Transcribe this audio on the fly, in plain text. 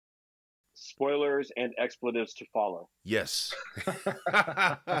spoilers and expletives to follow. Yes.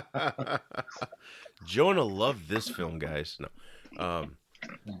 Jonah loved this film, guys. No.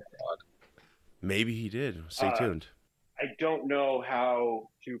 Maybe he did. Stay tuned. I don't know how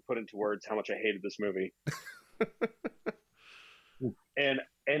to put into words how much I hated this movie. and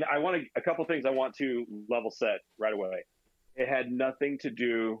I want a couple things I want to level set right away. It had nothing to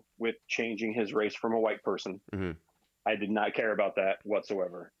do with changing his race from a white person. Mm-hmm. I did not care about that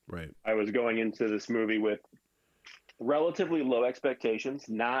whatsoever. Right. I was going into this movie with relatively low expectations,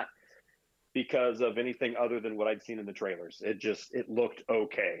 not because of anything other than what I'd seen in the trailers. It looked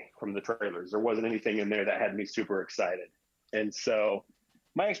okay from the trailers. There wasn't anything in there that had me super excited. And so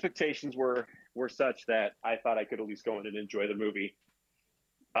my expectations were such that I thought I could at least go in and enjoy the movie.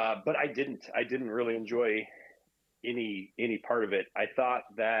 But I didn't really enjoy any part of it. I thought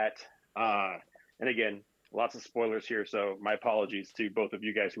that, and again, lots of spoilers here, so my apologies to both of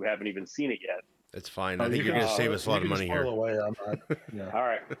you guys who haven't even seen it yet. It's fine. I think you're going to save us a lot of money here. Away. I'm not, yeah. All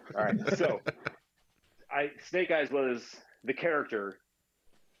right. So, Snake Eyes the character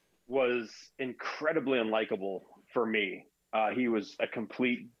was incredibly unlikable for me. He was a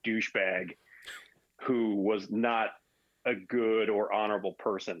complete douchebag who was not a good or honorable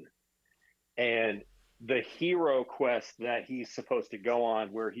person. And the hero quest that he's supposed to go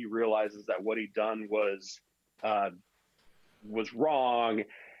on, where he realizes that what he'd done was wrong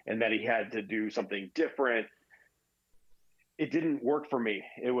and that he had to do something different, it didn't work for me.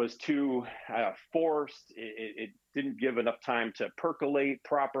 It was too forced. It didn't give enough time to percolate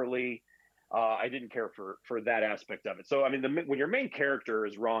properly. I didn't care for that aspect of it. So, I mean, when your main character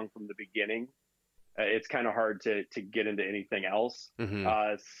is wrong from the beginning, it's kind of hard to get into anything else.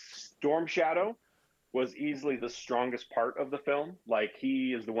 Mm-hmm. Storm Shadow was easily the strongest part of the film. Like,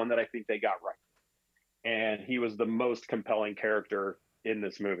 he is the one that I think they got right. And he was the most compelling character in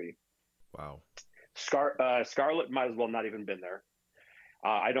this movie. Wow. Scarlett might as well not even been there.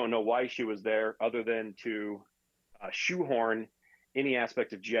 I don't know why she was there other than to shoehorn any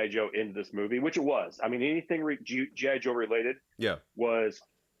aspect of G.I. Joe into this movie, which it was. I mean, anything G.I. Joe related was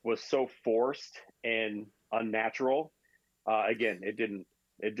so forced and unnatural. Again, it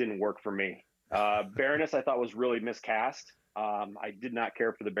didn't work for me. Baroness, I thought, was really miscast. I did not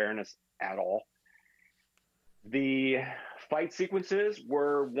care for the Baroness at all. The fight sequences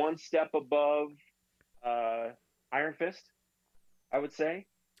were one step above Iron Fist, I would say.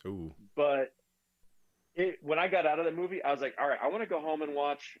 Ooh. But when I got out of the movie, I was like, all right, I want to go home and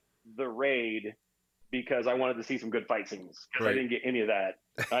watch The Raid because I wanted to see some good fight scenes. Because I didn't get any of that.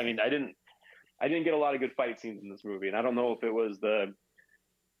 I mean, I didn't get a lot of good fight scenes in this movie, and I don't know if it was the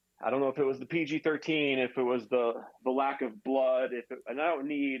PG-13, if it was the lack of blood, and I don't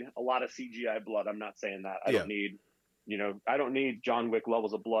need a lot of CGI blood. I'm not saying that. I don't need John Wick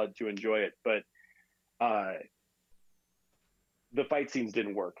levels of blood to enjoy it, but the fight scenes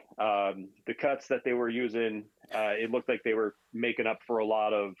didn't work. The cuts that they were using, it looked like they were making up for a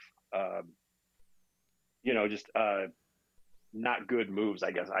lot of, just not good moves,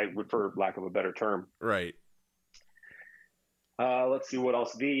 I guess I would, for lack of a better term. Right. Let's see what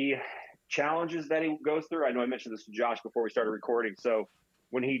else. The challenges that he goes through. I know I mentioned this to Josh before we started recording. So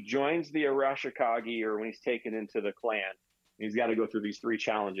when he joins the Arashikage, or when he's taken into the clan, he's got to go through these 3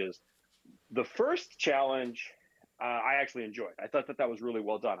 challenges. The first challenge, I actually enjoyed. I thought that was really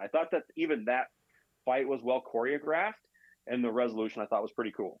well done. I thought that even that fight was well choreographed, and the resolution I thought was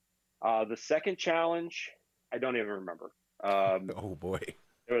pretty cool. The second challenge, I don't even remember. Oh boy,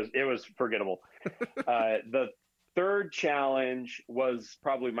 it was forgettable. The third challenge was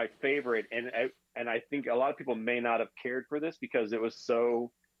probably my favorite, and I think a lot of people may not have cared for this because it was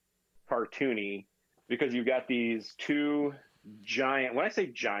so cartoony. Because you've got these 2 giant. When I say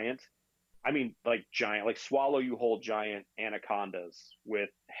giant, I mean like giant, like swallow you whole giant anacondas with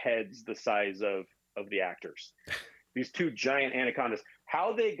heads the size of the actors. These 2 giant anacondas.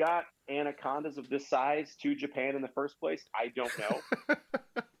 How they got anacondas of this size to Japan in the first place, I don't know.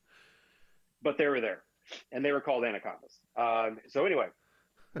 But they were there. And they were called anacondas. So anyway,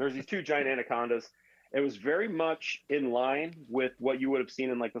 there's these 2 giant anacondas. It was very much in line with what you would have seen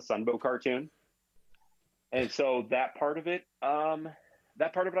in like the Sunbow cartoon. And so that part of it I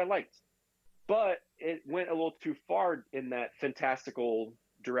liked. But it went a little too far in that fantastical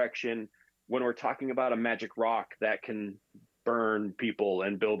direction when we're talking about a magic rock that can burn people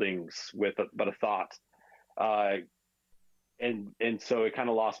and buildings with but a thought. And so it kind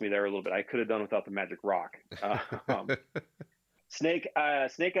of lost me there a little bit. I could have done without the magic rock. Snake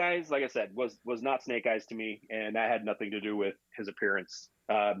Eyes, like I said, was not Snake Eyes to me, and that had nothing to do with his appearance.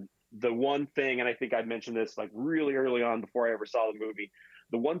 The one thing, and I think I mentioned this like really early on before I ever saw the movie,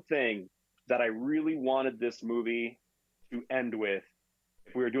 the one thing that I really wanted this movie to end with,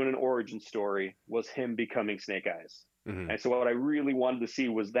 if we were doing an origin story, was him becoming Snake Eyes. Mm-hmm. And so what I really wanted to see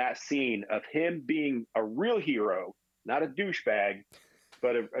was that scene of him being a real hero, not a douchebag,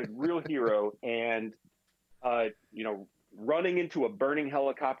 but a real hero, and running into a burning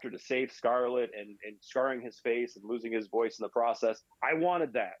helicopter to save Scarlet and scarring his face and losing his voice in the process. I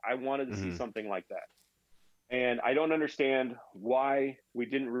wanted that. I wanted to see something like that. And I don't understand why we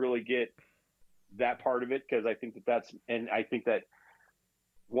didn't really get that part of it, because I think that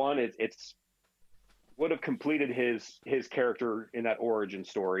one, it's would have completed his character in that origin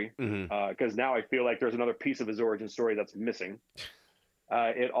story, because now I feel like there's another piece of his origin story that's missing.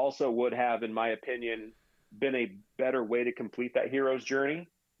 It also would have, in my opinion, been a better way to complete that hero's journey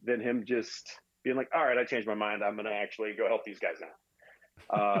than him just being like, all right, I changed my mind, I'm going to actually go help these guys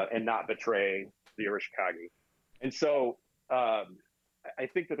now, and not betray the Arashikage. And so I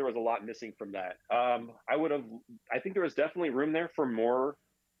think that there was a lot missing from that. I think there was definitely room there for more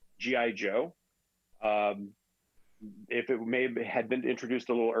G.I. Joe. If it had been introduced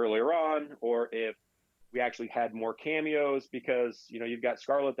a little earlier on, or if we actually had more cameos, because you've got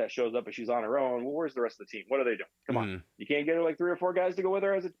Scarlet that shows up and she's on her own. Well, where's the rest of the team? What are they doing? Come on, you can't get her like 3 or 4 guys to go with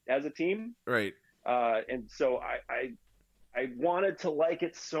her as a team, right? And so I wanted to like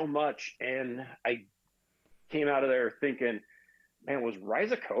it so much, and I came out of there thinking, man, was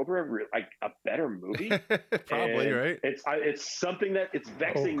Rise of Cobra like a better movie? Probably, and right? It's something that it's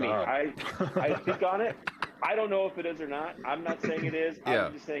vexing me. I think on it. I don't know if it is or not. I'm not saying it is. Yeah.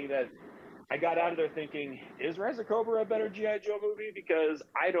 I'm just saying that I got out of there thinking, is Rise of Cobra a better G.I. Joe movie? Because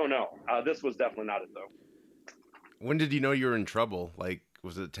I don't know. This was definitely not it, though. When did you know you were in trouble? Like,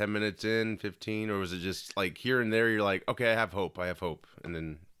 was it 10 minutes in, 15, or was it just like here and there? You're like, okay, I have hope, and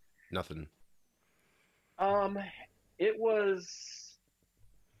then nothing. It was.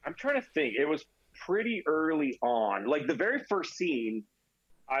 I'm trying to think. It was pretty early on. Like the very first scene,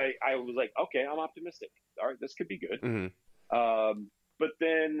 I was like, okay, I'm optimistic. All right, this could be good. But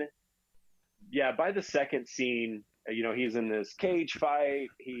then, yeah, by the second scene, he's in this cage fight.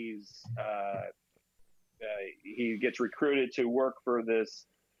 He gets recruited to work for this,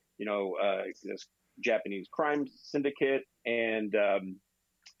 this Japanese crime syndicate, and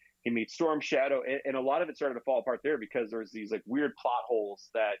he meets Storm Shadow, and a lot of it started to fall apart there because there's these like weird plot holes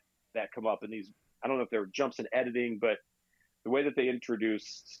that come up, and these, I don't know if they were jumps in editing, but the way that they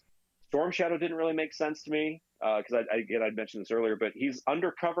introduced Storm Shadow didn't really make sense to me, because I'd mentioned this earlier, but he's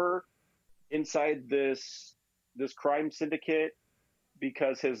undercover inside this crime syndicate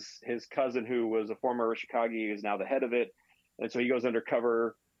because his cousin, who was a former Arashikage, is now the head of it, and so he goes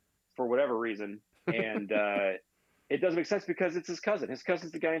undercover for whatever reason, and it doesn't make sense because it's his cousin. His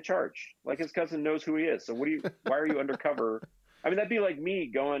cousin's the guy in charge. Like, his cousin knows who he is. So why are you undercover? I mean, that'd be like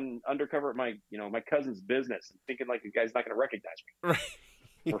me going undercover at my cousin's business and thinking like the guy's not going to recognize me. Right.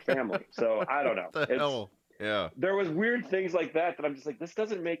 For family. So I don't know. What the hell? Yeah. There was weird things like that I'm just like, this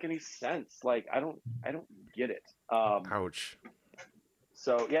doesn't make any sense. Like, I don't get it. Ouch.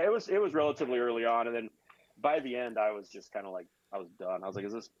 So yeah, it was relatively early on, and then by the end, I was just kind of like, I was done. I was like,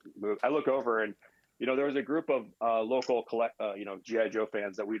 is this movie? I look over and there was a group of local G.I. Joe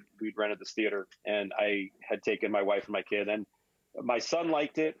fans that we'd rented this theater, and I had taken my wife and my kid, and my son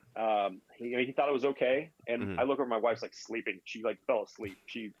liked it. He thought it was okay, and I look over, my wife's like sleeping. She like fell asleep.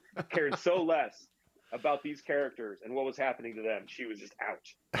 She cared so less about these characters and what was happening to them. She was just out.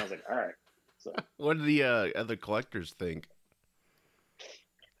 I was like, all right. So what did the other collectors think?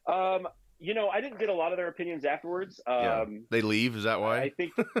 I didn't get a lot of their opinions afterwards. They leave? Is that why?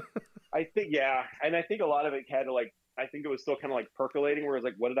 I think, yeah. And I think a lot of it had to I think it was still kind of like percolating, where it's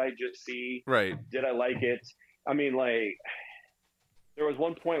like, what did I just see? Right. Did I like it? I mean, like, there was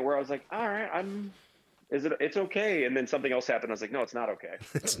one point where I was like, all right, it's okay. And then something else happened. I was like, no, it's not okay.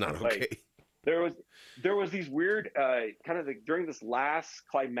 It's not okay. Like, there was these weird, during this last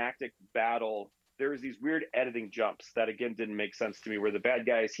climactic battle, there was these weird editing jumps that again didn't make sense to me, where the bad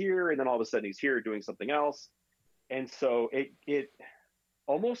guy is here and then all of a sudden he's here doing something else. And so it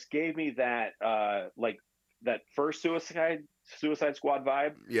almost gave me that that first Suicide Squad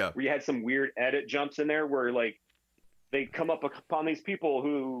vibe. Yeah. Where you had some weird edit jumps in there where like they come up upon these people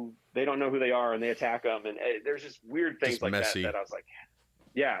who they don't know who they are and they attack them, and there's just weird things just like messy. That I was like,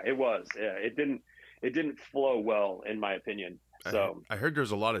 yeah, it was. Yeah, it didn't flow well in my opinion. So I heard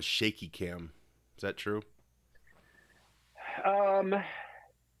there's a lot of shaky cam. Is that true?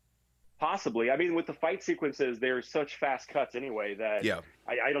 Possibly. I mean, with the fight sequences, there's such fast cuts anyway that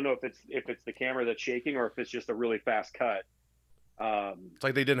I don't know if it's the camera that's shaking or if it's just a really fast cut. It's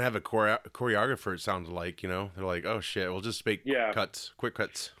like they didn't have a choreographer. It sounds like they're like, oh shit, we'll just make quick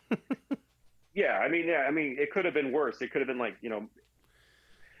cuts. Yeah, I mean, it could have been worse. It could have been like,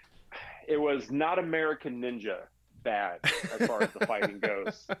 it was not American Ninja bad as far as the fighting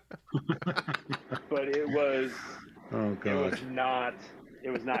goes, but Oh it was God. not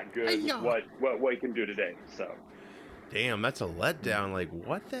good with Hi-ya. what we can do today. So Damn, that's a letdown. Like,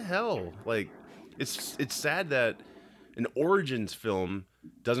 what the hell? Like, it's sad that an origins film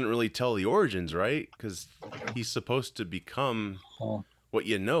doesn't really tell the origins, right? Because he's supposed to become Oh. what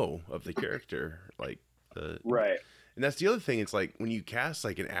you know of the character, like right. and that's the other thing. It's like when you cast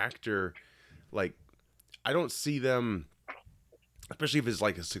like an actor, like I don't see them, especially if it's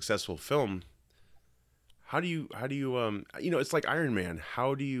like a successful film. How do you it's like Iron Man.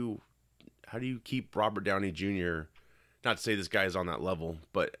 How do you keep Robert Downey Jr. Not to say this guy is on that level,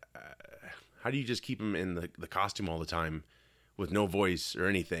 but how do you just keep him in the costume all the time with no voice or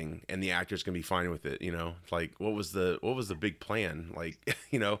anything, and the actor's gonna be fine with it? It's like what was the big plan? Like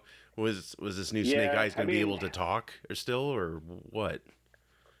was this new Snake Eyes gonna be able to talk or still or what?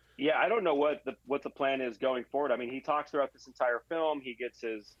 Yeah, I don't know what the plan is going forward. I mean, he talks throughout this entire film. He gets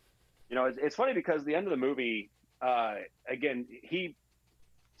his, it's funny because the end of the movie, again,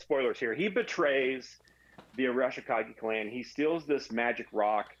 spoilers here, he betrays the Arashikage clan. He steals this magic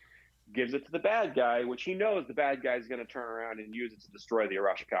rock, gives it to the bad guy, which he knows the bad guy is going to turn around and use it to destroy the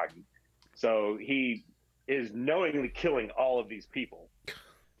Arashikage. So he is knowingly killing all of these people.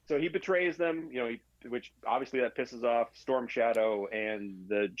 So he betrays them, which obviously that pisses off Storm Shadow and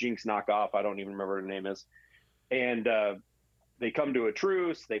the Jinx knockoff. I don't even remember what her name is. And they come to a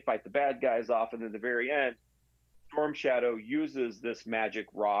truce. They fight the bad guys off. And at the very end, Storm Shadow uses this magic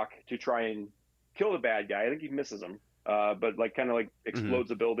rock to try and kill the bad guy. I think he misses him, but like kind of like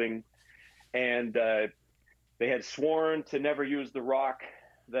explodes a building. And they had sworn to never use the rock,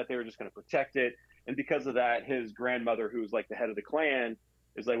 that they were just going to protect it. And because of that, his grandmother, who's like the head of the clan,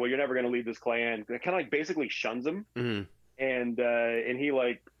 is like, well, you're never going to leave this clan. It kind of like basically shuns him. Mm-hmm. And he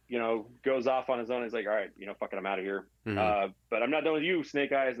like, goes off on his own. He's like, all right, fucking I'm out of here. Mm-hmm. But I'm not done with you,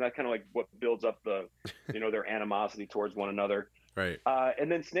 Snake Eyes. And that's kind of like what builds up the, their animosity towards one another. Right. And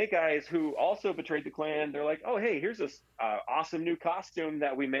then Snake Eyes, who also betrayed the clan, they're like, oh, hey, here's this awesome new costume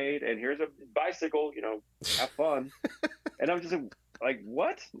that we made. And here's a bicycle, have fun. And I'm just like,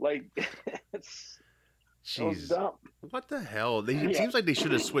 what? Like, it's so dumb. What the hell? It seems like they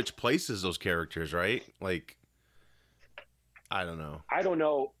should have switched places, those characters, right? Like, I don't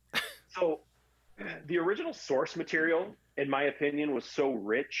know. So the original source material, in my opinion, was so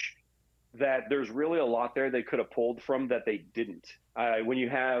rich that there's really a lot there they could have pulled from that they didn't. When you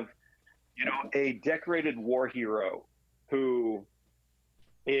have, a decorated war hero who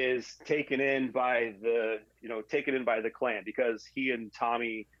is taken in by the clan because he and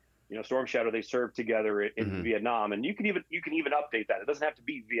Tommy, Storm Shadow, they served together in Vietnam, and you can even update that. It doesn't have to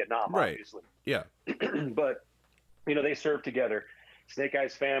be Vietnam, right. Obviously. Yeah. But they served together. Snake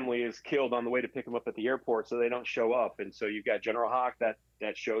Eyes' family is killed on the way to pick him up at the airport, so they don't show up. And so you've got General Hawk that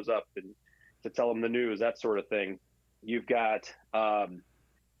shows up and to tell them the news, that sort of thing. You've got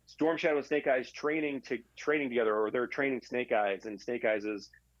Storm Shadow and Snake Eyes training together, or they're training Snake Eyes, and Snake Eyes is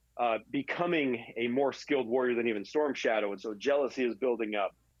becoming a more skilled warrior than even Storm Shadow, and so jealousy is building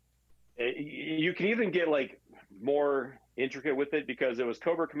up. You can even get like more intricate with it because it was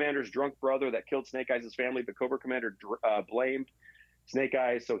Cobra Commander's drunk brother that killed Snake Eyes' family, but Cobra Commander blamed Snake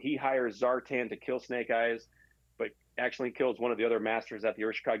Eyes, so he hires Zartan to kill Snake Eyes, but actually kills one of the other masters at the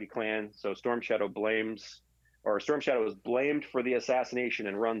Urashikage clan. So Storm Shadow is blamed for the assassination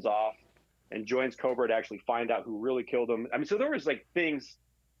and runs off and joins Cobra to actually find out who really killed him. I mean, so there was like things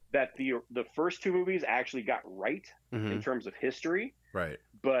that the first two movies actually got right in terms of history. Right.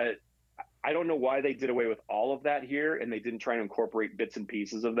 But I don't know why they did away with all of that here and they didn't try to incorporate bits and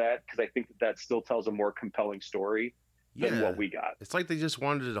pieces of that, because I think that still tells a more compelling story than what we got. It's like they just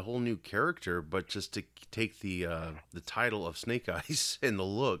wanted a whole new character, but just to take the title of Snake Eyes and the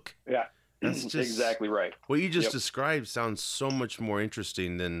look. Yeah, that's just exactly right. What you just described sounds so much more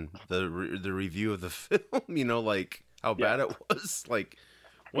interesting than the review of the film. Like how bad it was. Like,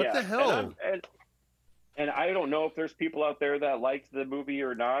 what the hell? And I don't know if there's people out there that liked the movie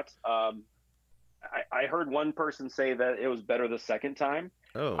or not. I heard one person say that it was better the second time.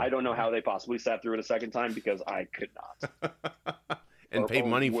 Oh. I don't know how they possibly sat through it a second time because I could not. And paid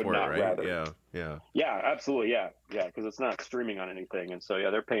money for it, right? Rather. Yeah. Yeah, absolutely. Yeah, because it's not streaming on anything, and so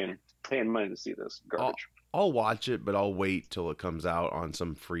they're paying money to see this garbage. I'll watch it, but I'll wait till it comes out on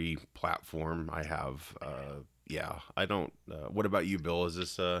some free platform. I have. I don't. What about you, Bill? Is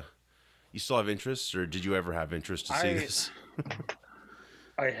this you still have interest, or did you ever have interest to see this?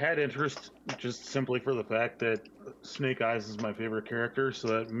 I had interest just simply for the fact that Snake Eyes is my favorite character, so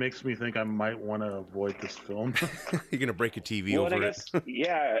that makes me think I might want to avoid this film. You're gonna break a TV Well, and I over it. guess,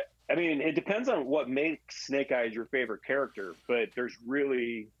 yeah, I mean, it depends on what makes Snake Eyes your favorite character, but there's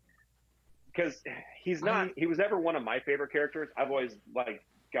really, because he was never one of my favorite characters. I've always like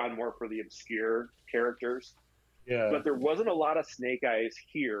gone more for the obscure characters, Yeah. but there wasn't a lot of Snake Eyes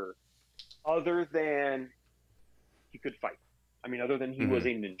here, other than he could fight. I mean, other than he was a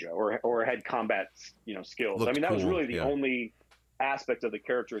ninja or had combat, skills. Looked I mean, that was cool, really the yeah. only aspect of the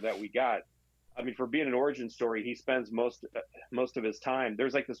character that we got. I mean, for being an origin story, he spends most of his time.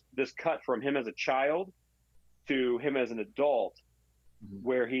 There's like this cut from him as a child to him as an adult,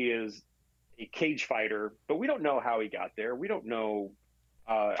 where he is a cage fighter, but we don't know how he got there. We don't know.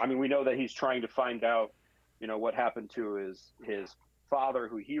 I mean, we know that he's trying to find out, what happened to his father,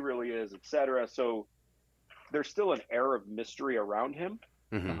 who he really is, etc. So there's still an air of mystery around him.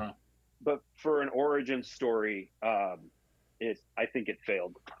 Mm-hmm. But for an origin story, I think it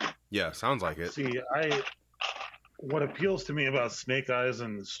failed. Yeah, sounds like it. See, what appeals to me about Snake Eyes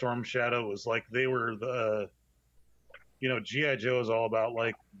and Storm Shadow was like they were the, G.I. Joe is all about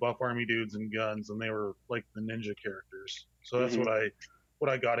like buff army dudes and guns, and they were like the ninja characters. So that's what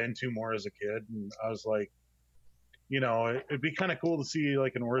I got into more as a kid, and I was like, it'd be kind of cool to see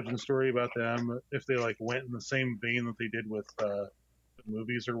like an origin story about them if they like went in the same vein that they did with the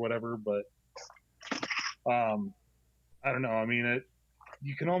movies or whatever. But I don't know. I mean,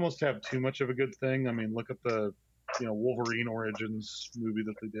 you can almost have too much of a good thing. I mean, look at the Wolverine Origins movie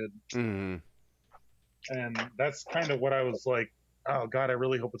that they did, and that's kind of what I was like. Oh God, I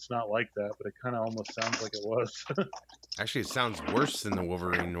really hope it's not like that, but it kind of almost sounds like it was. Actually, it sounds worse than the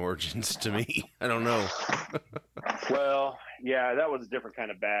Wolverine Origins to me. I don't know. Well, yeah, that was a different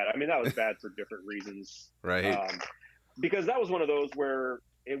kind of bad. I mean, that was bad for different reasons. Right. Because that was one of those where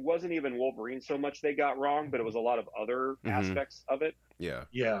it wasn't even Wolverine so much they got wrong, but it was a lot of other aspects of it. Yeah.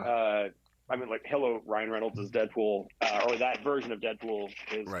 Yeah. I mean, like, hello, Ryan Reynolds as Deadpool, or that version of Deadpool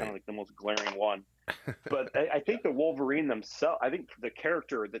is kind of like the most glaring one. But I think the Wolverine themselves, I think the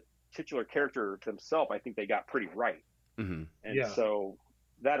titular character themselves, I think they got pretty right. Mm-hmm. And so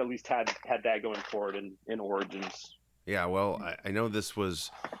that at least had that going forward in Origins. Yeah, well, I know this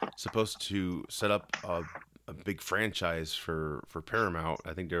was supposed to set up a big franchise for Paramount.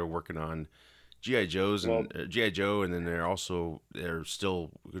 I think they were working on G.I. Joe's and G.I. Joe, and then they're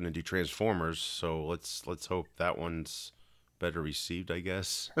still going to do Transformers. So let's hope that one's better received, I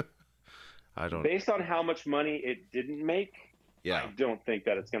guess. Based on how much money it didn't make, I don't think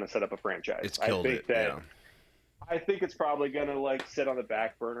that it's going to set up a franchise. It's killed I think it's probably going to like sit on the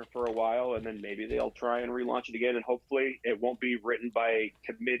back burner for a while, and then maybe they'll try and relaunch it again. And hopefully, it won't be written by a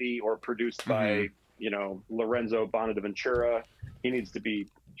committee or produced by Lorenzo Bonaventura. He needs to be.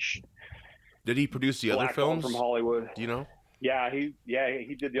 Did he produce the other films from Hollywood? Do you know? Yeah, he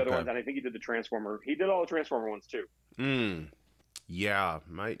did the other ones, and I think he did the Transformer. He did all the Transformer ones too. Yeah,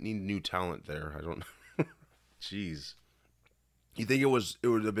 might need new talent there. I don't know. Jeez. You think it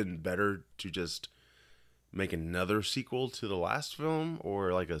would have been better to just make another sequel to the last film,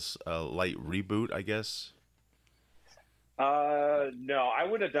 or like a light reboot, I guess? No, I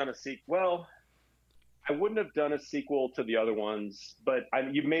wouldn't have done a sequel. Well, I wouldn't have done a sequel to the other ones, but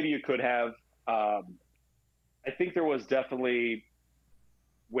maybe you could have. I think there was definitely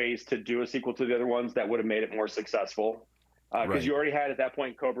ways to do a sequel to the other ones that would have made it more successful. Because you already had at that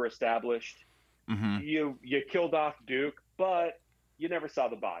point Cobra established. You killed off Duke, but you never saw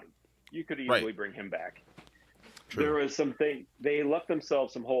the body. You could easily bring him back. True. There was something they left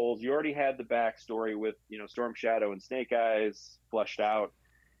themselves some holes. You already had the backstory with Storm Shadow and Snake Eyes fleshed out,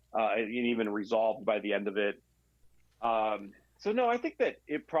 and even resolved by the end of it. So no, I think that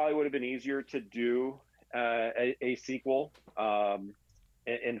it probably would have been easier to do a sequel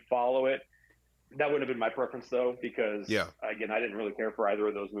and follow it. That wouldn't have been my preference, though, because, again, I didn't really care for either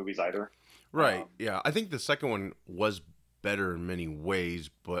of those movies either. Right, yeah. I think the second one was better in many ways,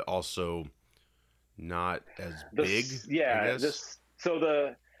 but also not as big, yeah. So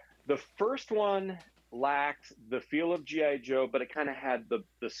the first one lacked the feel of G.I. Joe, but it kind of had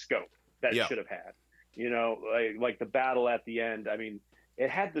the scope that it should have had. Like the battle at the end. I mean, it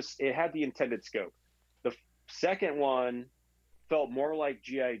had the intended scope. The second one felt more like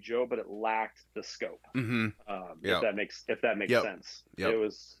G.I. Joe, but it lacked the scope. If that makes sense. It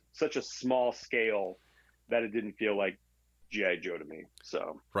was such a small scale that it didn't feel like G.I. Joe to me.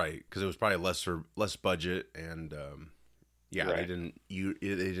 So because it was probably less budget, and they didn't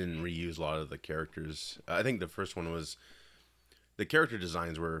reuse a lot of the characters. I think the first one was the character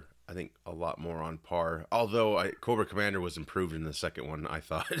designs were I think a lot more on par. Although Cobra Commander was improved in the second one, I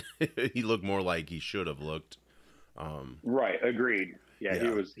thought he looked more like he should have looked. Right, agreed. Yeah,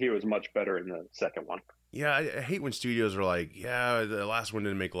 Yeah. he was much better in the second one. Yeah, I hate when studios are like, yeah, the last one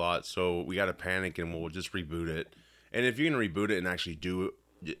didn't make a lot, so we got to panic and we'll just reboot it. And if you're gonna reboot it and actually do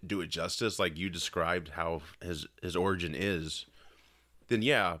it justice, like you described how his origin is, then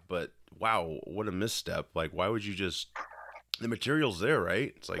yeah. But wow, what a misstep! Like, why would you just? The material's there,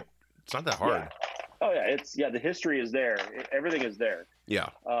 right? It's like it's not that hard. Yeah. Oh yeah, the history is there. Everything is there. Yeah.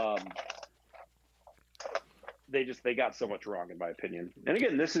 They got so much wrong in my opinion. And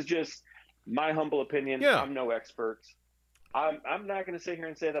again, this is just my humble opinion. Yeah. I'm no expert. I'm not going to sit here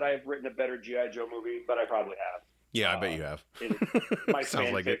and say that I've written a better G.I. Joe movie, but I probably have. Yeah, I bet you have. My Sounds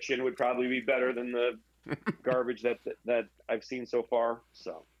fan like fiction would probably be better than the garbage that I've seen so far.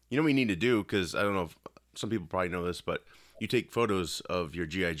 So you know what we need to do, because I don't know if some people probably know this, but you take photos of your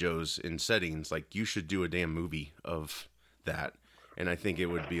G.I. Joes in settings. Like, you should do a damn movie of that, and I think it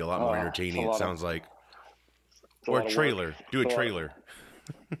would be a lot more entertaining. It sounds like, or a trailer. Do a trailer.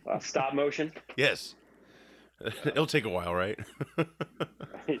 Stop motion. Yes, it'll take a while, right?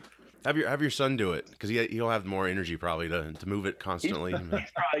 Have your son do it, because he'll have more energy probably to move it constantly. He's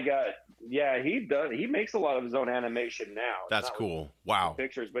probably got. Yeah, he does. He makes a lot of his own animation now. That's cool. Wow.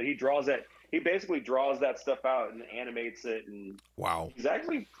 Pictures, but he draws that. He basically draws that stuff out and animates it, and wow, he's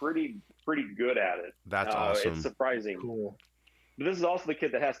actually pretty good at it. That's awesome. It's surprising. Cool. But this is also the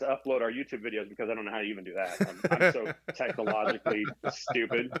kid that has to upload our YouTube videos because I don't know how to even do that. I'm so technologically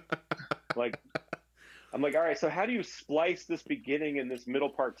stupid. Like, I'm like, all right, so how do you splice this beginning and this middle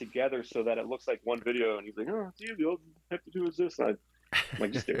part together so that it looks like one video? And he's like, oh, it's easy. All you have to do is this. And I'm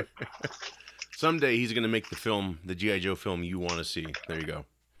like, just do it. Someday he's going to make the G.I. Joe film you want to see. There you go.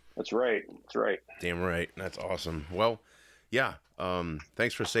 That's right. That's right. Damn right. That's awesome. Well, yeah.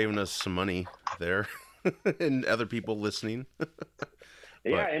 Thanks for saving us some money there and other people listening.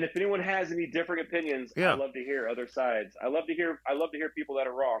 Yeah, and if anyone has any different opinions, yeah. I love to hear other sides. I love to hear people that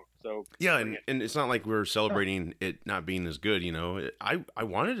are wrong. So yeah, and it's not like we're celebrating it not being as good. You know, I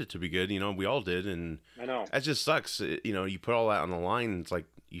wanted it to be good. You know, we all did, and I know that just sucks. You know, you put all that on the line. It's like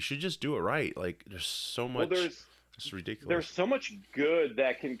you should just do it right. Like there's so much. Well, it's ridiculous. There's so much good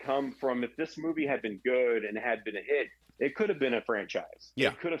that can come from if this movie had been good and had been a hit. It could have been a franchise. Yeah.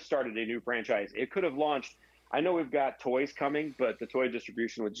 It could have started a new franchise. It could have launched. I know we've got toys coming, but the toy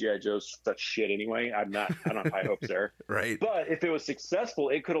distribution with G.I. Joe's such shit anyway. I don't have high hopes there. Right. But if it was successful,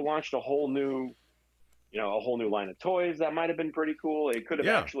 it could have launched a whole new line of toys that might have been pretty cool. It could have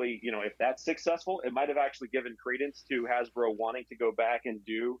actually, if that's successful, it might have actually given credence to Hasbro wanting to go back and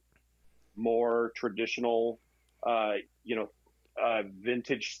do more traditional,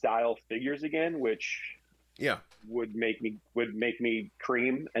 vintage style figures again, which would make me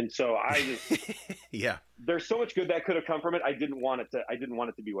cream. And so I just there's so much good that could have come from it. I didn't want it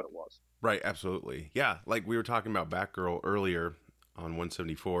to be what it was. Right, absolutely. Yeah, like we were talking about Batgirl earlier on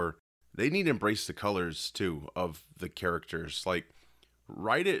 174. They need to embrace the colors too of the characters. Like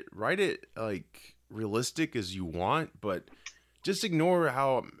write it like realistic as you want, but just ignore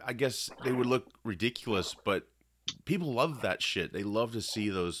how I guess they would look ridiculous, but people love that shit. They love to see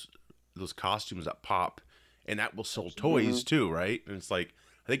those costumes that pop. And that will sell toys too, right? And it's like,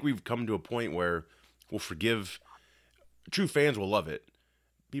 I think we've come to a point where we'll forgive. True fans will love it.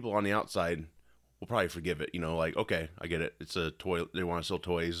 People on the outside will probably forgive it. Like, okay, I get it. It's a toy. They want to sell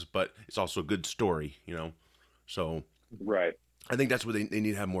toys, but it's also a good story, So, right. I think that's where they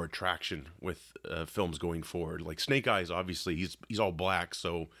need to have more attraction with films going forward. Like Snake Eyes, obviously, he's all black,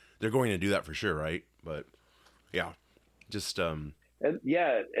 so they're going to do that for sure, right? But, yeah, just...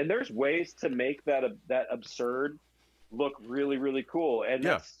 And there's ways to make that absurd look really, really cool. And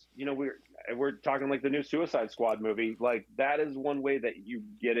that's, we're talking like the new Suicide Squad movie. Like that is one way that you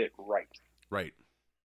get it right. Right.